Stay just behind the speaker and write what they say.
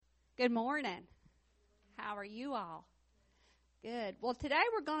Good morning. How are you all? Good. Well, today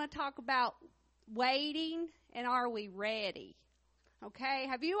we're going to talk about waiting and are we ready? Okay.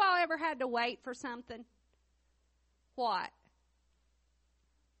 Have you all ever had to wait for something? What?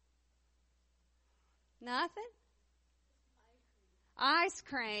 Nothing? Ice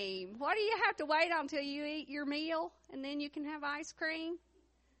cream. What do you have to wait on until you eat your meal and then you can have ice cream?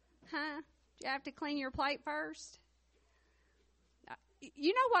 Huh? Do you have to clean your plate first?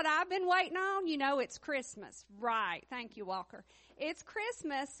 You know what I've been waiting on? You know it's Christmas. Right. Thank you, Walker. It's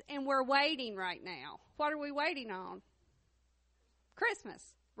Christmas and we're waiting right now. What are we waiting on? Christmas.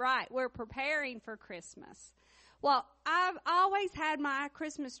 Right. We're preparing for Christmas. Well, I've always had my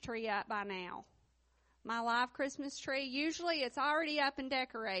Christmas tree up by now. My live Christmas tree. Usually it's already up and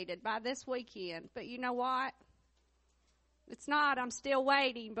decorated by this weekend. But you know what? It's not. I'm still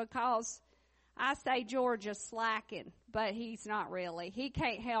waiting because I say George is slacking, but he's not really. He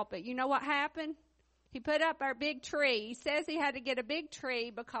can't help it. You know what happened? He put up our big tree. He says he had to get a big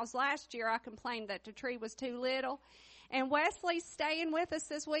tree because last year I complained that the tree was too little. And Wesley's staying with us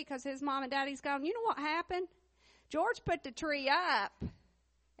this week because his mom and daddy's gone. You know what happened? George put the tree up,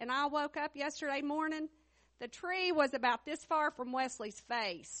 and I woke up yesterday morning. The tree was about this far from Wesley's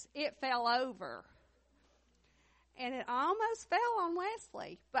face. It fell over. And it almost fell on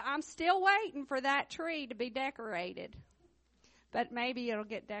Wesley. But I'm still waiting for that tree to be decorated. But maybe it'll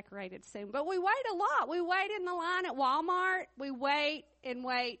get decorated soon. But we wait a lot. We wait in the line at Walmart. We wait and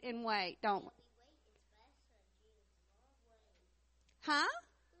wait and wait, don't we? Huh?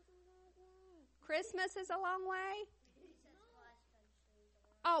 Christmas is a long way?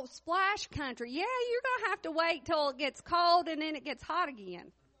 Oh, Splash Country. Yeah, you're going to have to wait till it gets cold and then it gets hot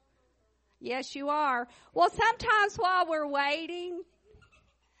again. Yes, you are. Well, sometimes while we're waiting,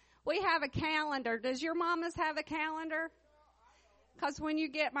 we have a calendar. Does your mamas have a calendar? Because when you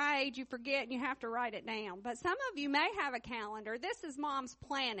get my age, you forget and you have to write it down. But some of you may have a calendar. This is Mom's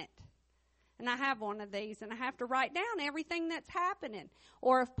Planet. And I have one of these, and I have to write down everything that's happening.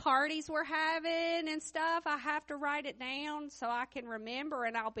 Or if parties we're having and stuff, I have to write it down so I can remember,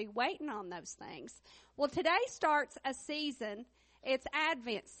 and I'll be waiting on those things. Well, today starts a season. It's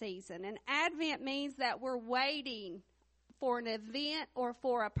Advent season, and Advent means that we're waiting for an event or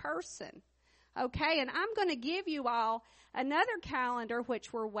for a person. Okay, and I'm going to give you all another calendar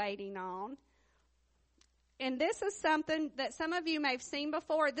which we're waiting on. And this is something that some of you may have seen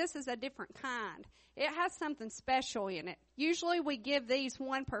before. This is a different kind. It has something special in it. Usually we give these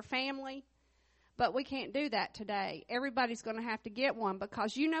one per family, but we can't do that today. Everybody's going to have to get one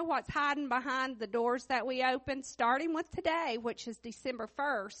because you know what's hiding behind the doors that we open, starting with today, which is December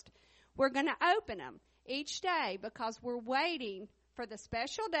 1st. We're going to open them each day because we're waiting for the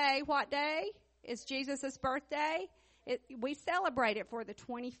special day. What day is Jesus' birthday? We celebrate it for the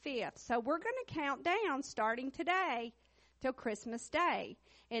 25th. So we're going to count down starting today till Christmas Day.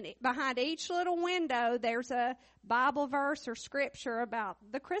 And behind each little window, there's a Bible verse or scripture about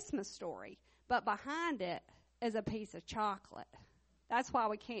the Christmas story. But behind it is a piece of chocolate. That's why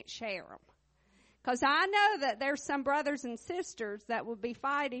we can't share them. Because I know that there's some brothers and sisters that will be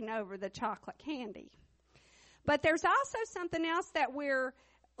fighting over the chocolate candy. But there's also something else that we're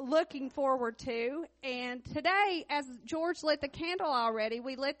looking forward to. And today, as George lit the candle already,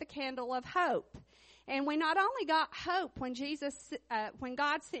 we lit the candle of hope. And we not only got hope when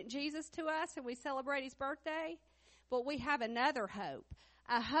God sent Jesus to us and we celebrate his birthday, but we have another hope.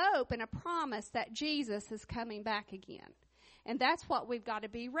 A hope and a promise that Jesus is coming back again. And that's what we've got to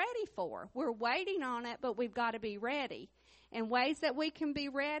be ready for. We're waiting on it, but we've got to be ready. And ways that we can be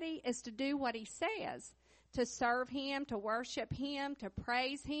ready is to do what he says. To serve him, to worship him, to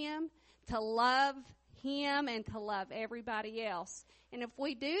praise him, to love him, and to love everybody else. And if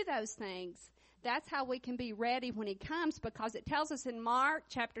we do those things, that's how we can be ready when he comes, because it tells us in Mark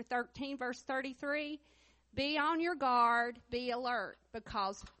chapter 13, verse 33, be on your guard, be alert,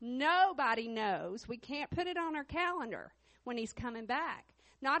 because nobody knows. We can't put it on our calendar when he's coming back.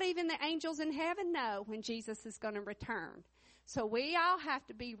 Not even the angels in heaven know when Jesus is going to return. So we all have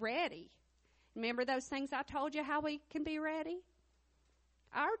to be ready. Remember those things I told you how we can be ready?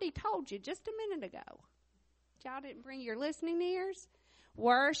 I already told you just a minute ago. Y'all didn't bring your listening ears?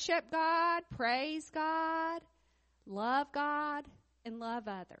 Worship God, praise God, love God, and love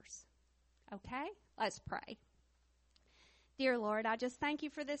others. Okay? Let's pray. Dear Lord, I just thank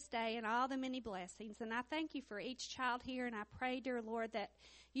you for this day and all the many blessings. And I thank you for each child here. And I pray, dear Lord, that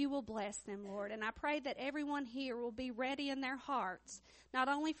you will bless them, Lord. And I pray that everyone here will be ready in their hearts, not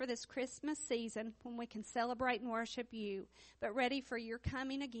only for this Christmas season when we can celebrate and worship you, but ready for your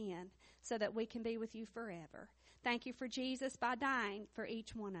coming again so that we can be with you forever. Thank you for Jesus by dying for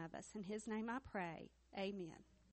each one of us. In his name I pray. Amen.